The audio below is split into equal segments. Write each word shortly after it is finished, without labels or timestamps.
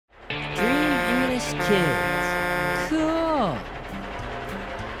kids. Cool.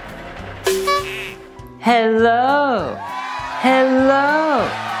 Hello. Hello.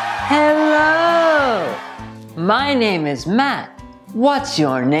 Hello. My name is Matt. What's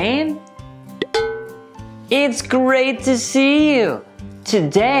your name? It's great to see you.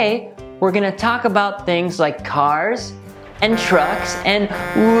 Today, we're gonna talk about things like cars and trucks and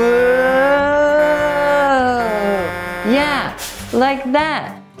whoa! Yeah, like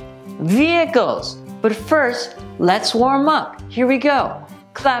that. Vehicles. But first, let's warm up. Here we go.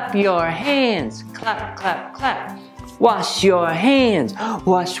 Clap your hands. Clap, clap, clap. Wash your hands.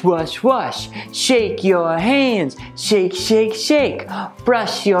 Wash, wash, wash. Shake your hands. Shake, shake, shake.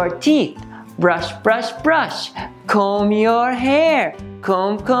 Brush your teeth. Brush, brush, brush. Comb your hair.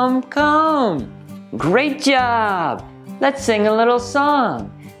 Comb, comb, comb. Great job. Let's sing a little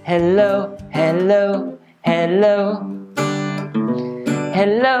song. Hello, hello, hello.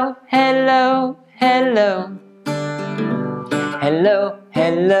 Hello, hello, hello. Hello,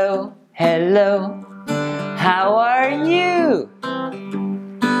 hello, hello. How are you?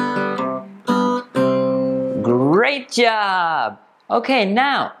 Great job. Okay,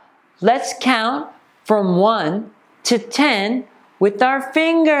 now let's count from 1 to 10 with our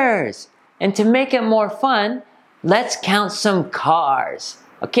fingers. And to make it more fun, let's count some cars.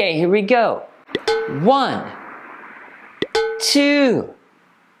 Okay, here we go. 1, 2,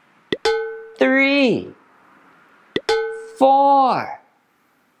 3, 4,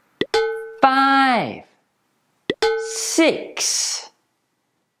 5, 6,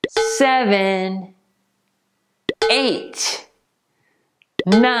 7, 8,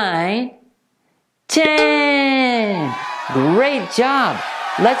 9, 10. Great job.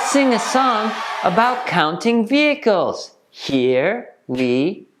 Let's sing a song about counting vehicles. Here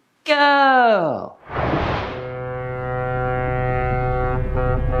we go.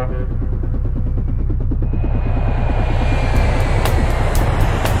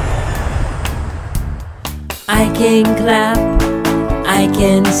 I can clap, I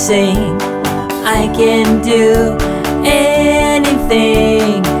can sing, I can do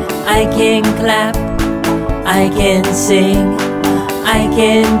anything. I can clap, I can sing, I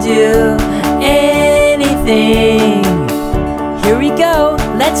can do anything. Here we go,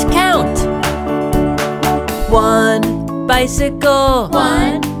 let's count. 1 bicycle,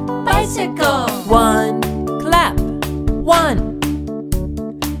 1 bicycle. 1 clap, 1.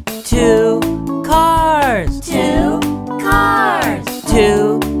 2 cars, 2 cars.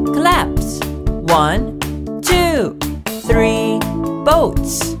 2 claps, 1, 2. 3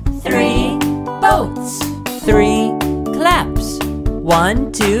 boats, 3 boats. 3 claps,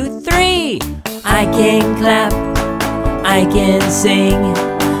 1, 2, 3. I can clap, I can sing,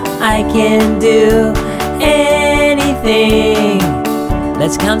 I can do anything.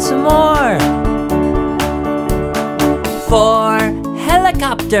 Let's count some more. 4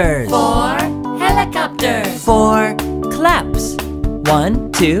 helicopters, 4 helicopters. 4 claps,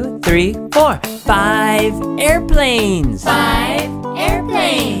 1, 2, 3, 4. 5 airplanes, 5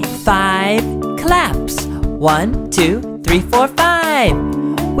 airplanes. 5 claps, 1, 2, 3, 4,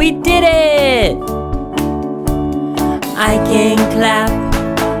 5. We did it! I can clap,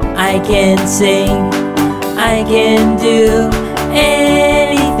 I can sing, I can do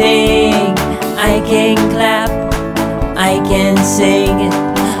anything. I can clap, I can sing,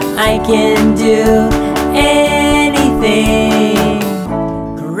 I can do anything.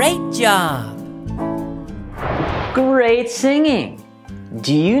 Great job! Great singing!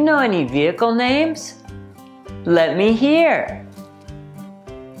 Do you know any vehicle names? Let me hear.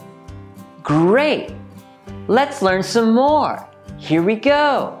 Great! Let's learn some more. Here we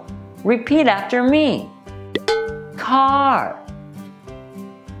go. Repeat after me. Car.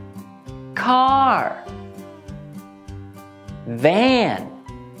 Car. Van.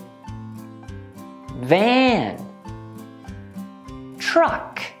 Van.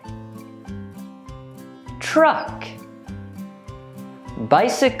 Truck. Truck.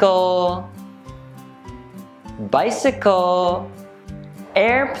 Bicycle. Bicycle.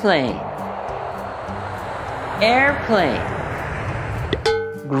 Airplane. Airplane.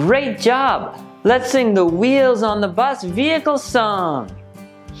 Great job! Let's sing the Wheels on the Bus vehicle song.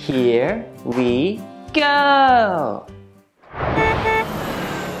 Here we go.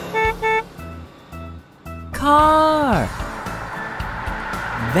 Car.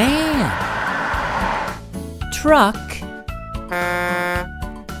 Van. Truck.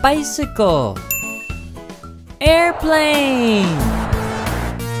 Bicycle. Airplane.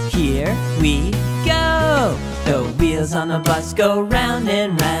 Here we go. The wheels on the bus go round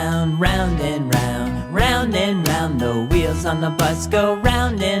and round, round and round, round and round. The wheels on the bus go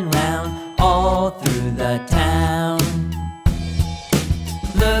round and round, all through the town.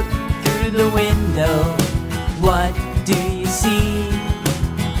 Look through the window, what do you see?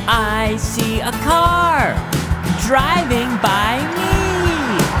 I see a car driving by me.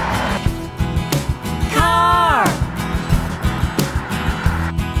 Car!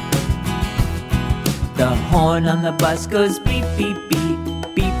 The horn on the bus goes beep, beep, beep,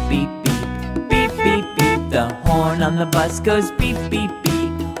 beep, beep, beep, beep, beep, beep. The horn on the bus goes beep, beep,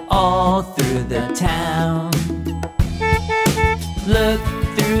 beep, all through the town. Look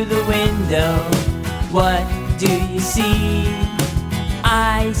through the window, what do you see?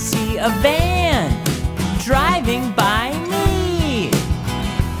 I see a van driving by me.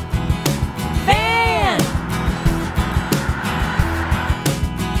 Van!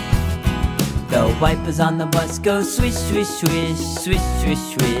 The wipers on the bus go swish, swish, swish, swish, swish,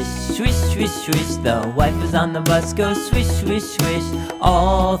 swish, swish, swish, swish. The wipers on the bus go swish, swish, swish,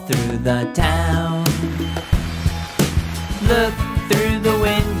 all through the town. Look through the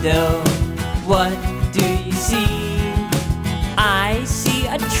window, what do you see? I see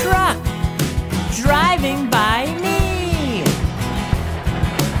a truck driving by me.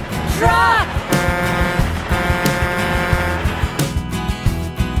 Truck!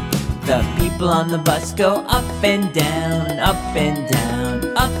 The people on the bus go up and down, up and down,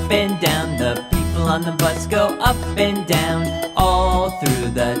 up and down. The people on the bus go up and down, all through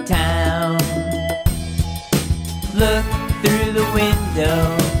the town. Look through the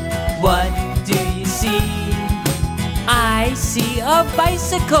window, what do you see? I see a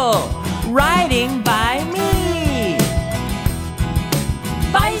bicycle riding by me.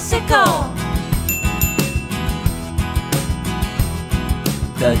 Bicycle!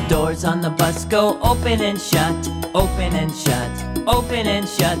 The doors on the bus go open and shut, open and shut, open and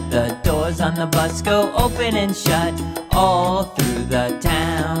shut. The doors on the bus go open and shut, all through the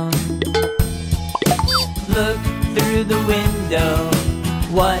town. Look through the window,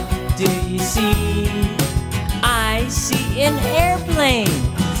 what do you see? I see an airplane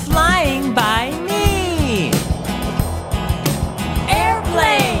flying by me.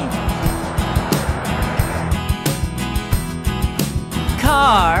 Airplane!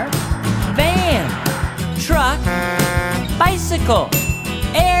 Car, van, truck, bicycle,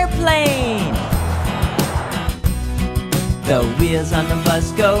 airplane. The wheels on the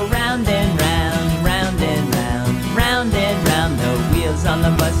bus go round and round, round and round, round and round. The wheels on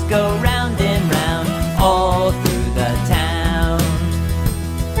the bus go round and round, all through the town.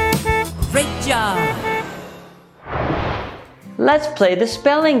 Great job! Let's play the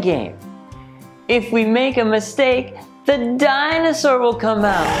spelling game. If we make a mistake, the dinosaur will come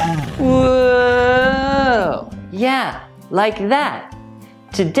out. Whoa! Yeah, like that.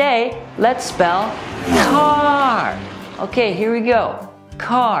 Today, let's spell car. Okay, here we go.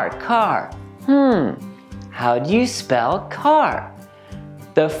 Car, car. How do you spell car?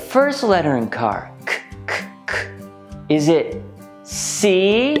 The first letter in car, k, k, k. Is it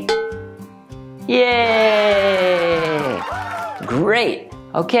C? Yay! Great.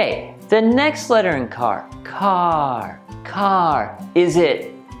 Okay, the next letter in car, car, car. Is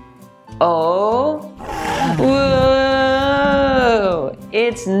it O? Whoa!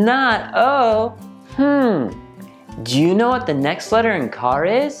 It's not O. Do you know what the next letter in car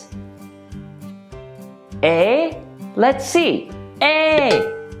is? A? Let's see. A.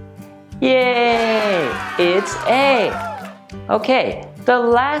 Yay! It's A. Okay, the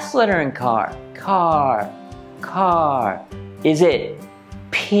last letter in car, car, car. Is it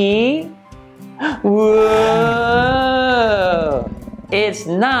P? Whoa! It's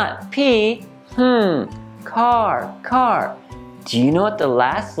not P. Car, car. Do you know what the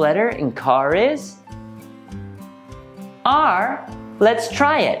last letter in car is? R. Let's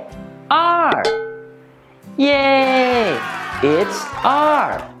try it. R. Yay! It's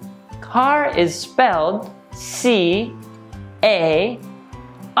R. Car is spelled C-A-R.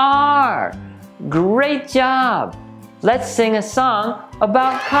 Great job! Let's sing a song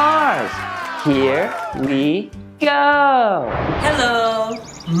about cars. Here we go. Hello,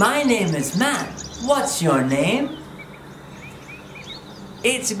 my name is Matt. What's your name?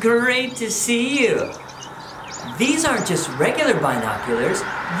 It's great to see you. These aren't just regular binoculars,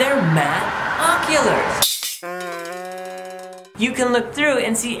 they're Matt-oculars. You can look through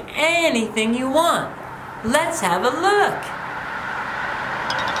and see anything you want. Let's have a look.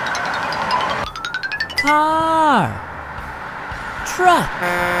 Car, truck,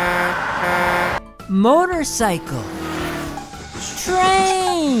 motorcycle,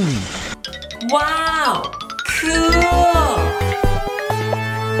 train. Wow, cool.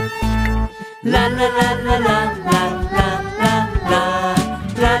 La la la la la la la la la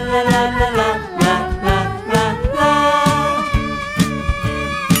la la la la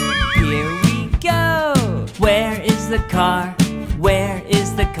car? Where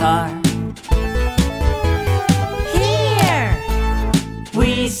is the car? Here!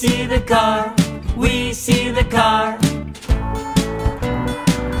 We see the car. We see the car.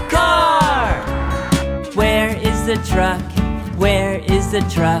 Car! Where is the truck? Where is the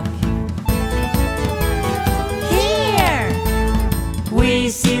truck? Here! We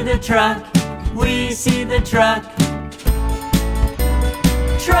see the truck. We see the truck.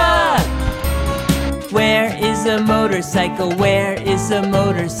 Truck! Where is a motorcycle? Where is a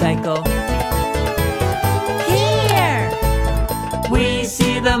motorcycle? Here! We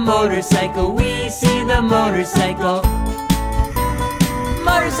see the motorcycle. We see the motorcycle.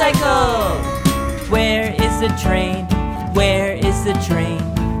 Motorcycle! Where is the train? Where is the train?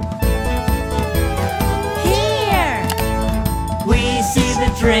 Here! We see the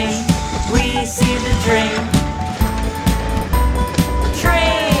train. We see the train.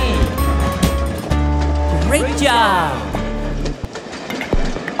 Train! Great job!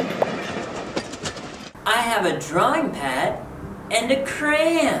 I have a drawing pad and a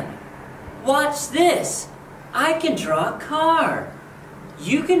crayon. Watch this. I can draw a car.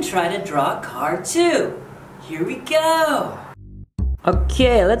 You can try to draw a car too. Here we go.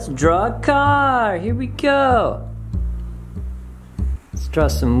 Okay, let's draw a car. Here we go. Let's draw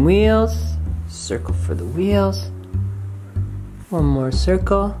some wheels. Circle for the wheels. One more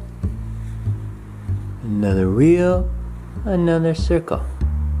circle. Another wheel. Another circle.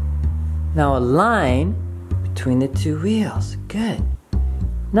 Now a line between the two wheels. Good.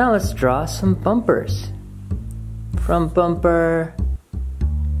 Now let's draw some bumpers. Front bumper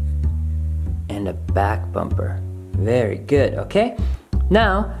and a back bumper. Very good, okay?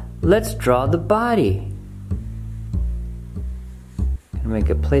 Now let's draw the body. Gonna make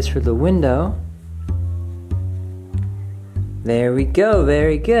a place for the window. There we go,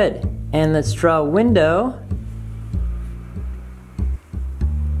 very good. And let's draw a window.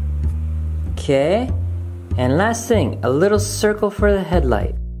 Okay. And last thing, a little circle for the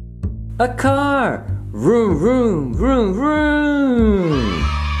headlight. A car! Vroom, vroom, vroom, vroom!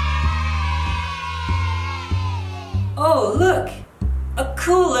 Oh, look! A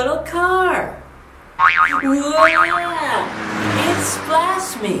cool little car! Whoa! It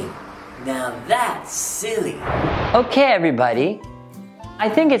splashed me! Now that's silly. Okay, everybody. I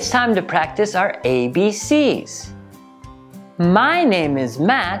think it's time to practice our ABCs. My name is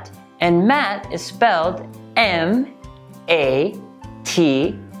Matt, and Matt is spelled M-A-T-T.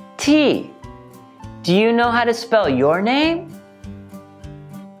 Do you know how to spell your name?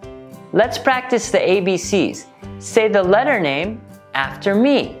 Let's practice the ABCs. Say the letter name after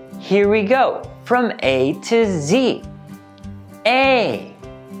me. Here we go, from A to Z. A,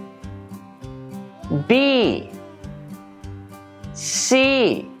 B,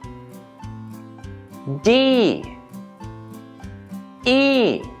 C, D,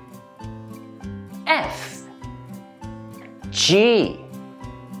 E, F, G,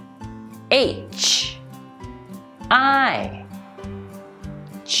 H, I,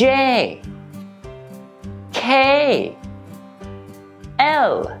 J, K,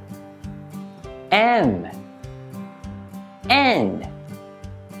 L, M, N,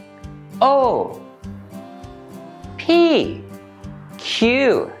 O, P,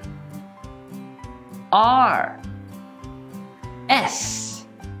 Q, R, S,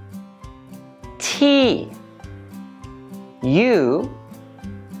 T, U,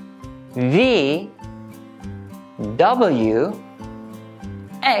 V, W,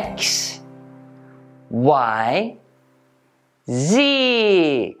 X, Y,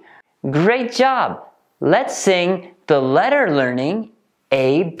 Z. Great job! Let's sing the letter learning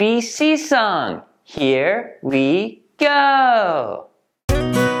ABC song. Here we go!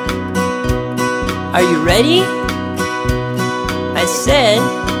 Are you ready? I said,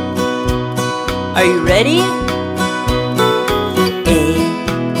 are you ready? A,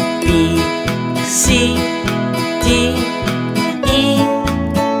 B, C, D, E,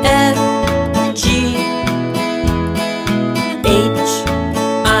 F, G, H,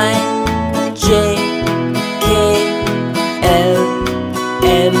 I, J, K, L,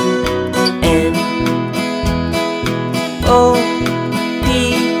 M, N, O, P,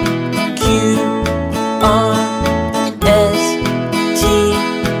 Q, R, S, T,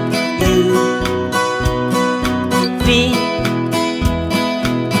 U, V,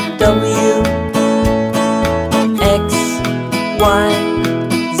 W, X, Y,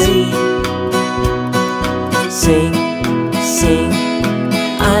 Z. Sing, sing,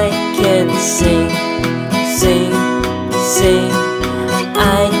 I can sing, sing, sing,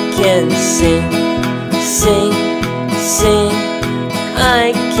 I can sing, sing, sing,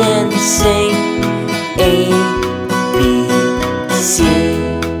 I can sing. A, B,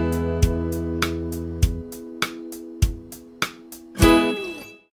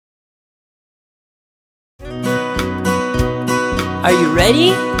 Are you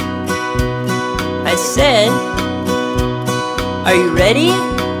ready? I said, are you ready?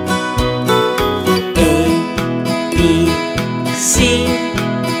 A, B, C,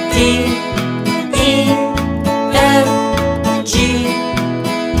 D, E, F, G,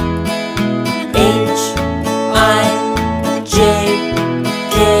 H, I, J,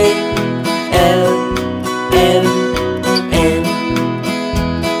 K, L, M, N,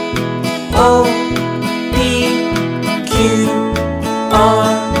 O, P, Q, R,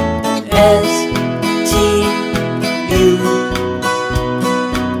 S, T, U,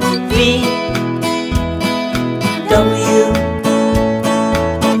 V, W,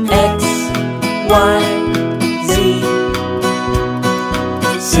 X, Y, Z.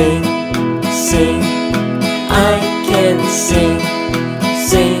 Sing, sing, I can sing,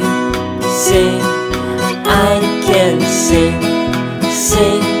 sing, sing, I can sing,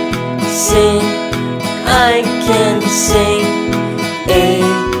 sing, sing, I can sing. A,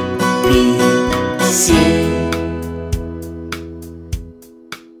 B, C.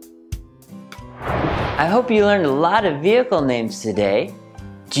 I hope you learned a lot of vehicle names today.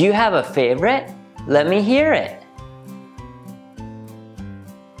 Do you have a favorite? Let me hear it.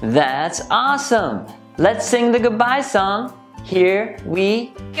 That's awesome! Let's sing the goodbye song. Here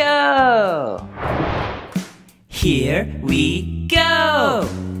we go! Here we go!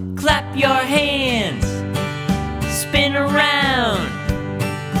 Clap your hands, spin around,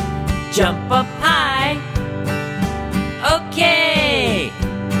 jump up high. Okay!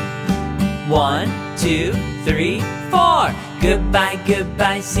 1, 2, 3, 4. Goodbye,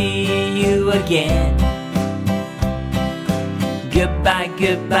 goodbye, see you again. Goodbye,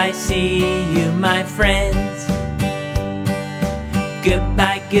 goodbye, see you, my friends.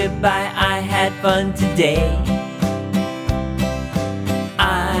 Goodbye, goodbye, I had fun today.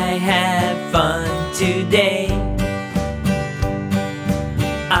 I had fun today.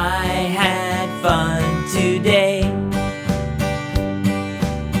 I had fun today.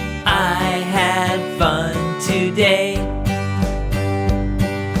 I had fun today.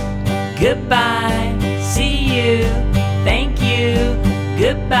 Goodbye, see you, thank you,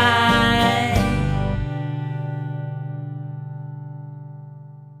 goodbye.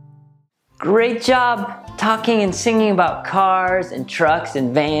 Great job talking and singing about cars and trucks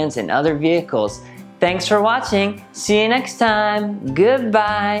and vans and other vehicles. Thanks for watching. See you next time.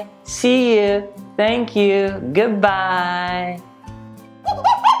 Goodbye. See you. Thank you. Goodbye.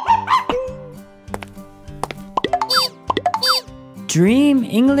 Dream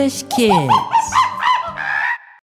English Kids.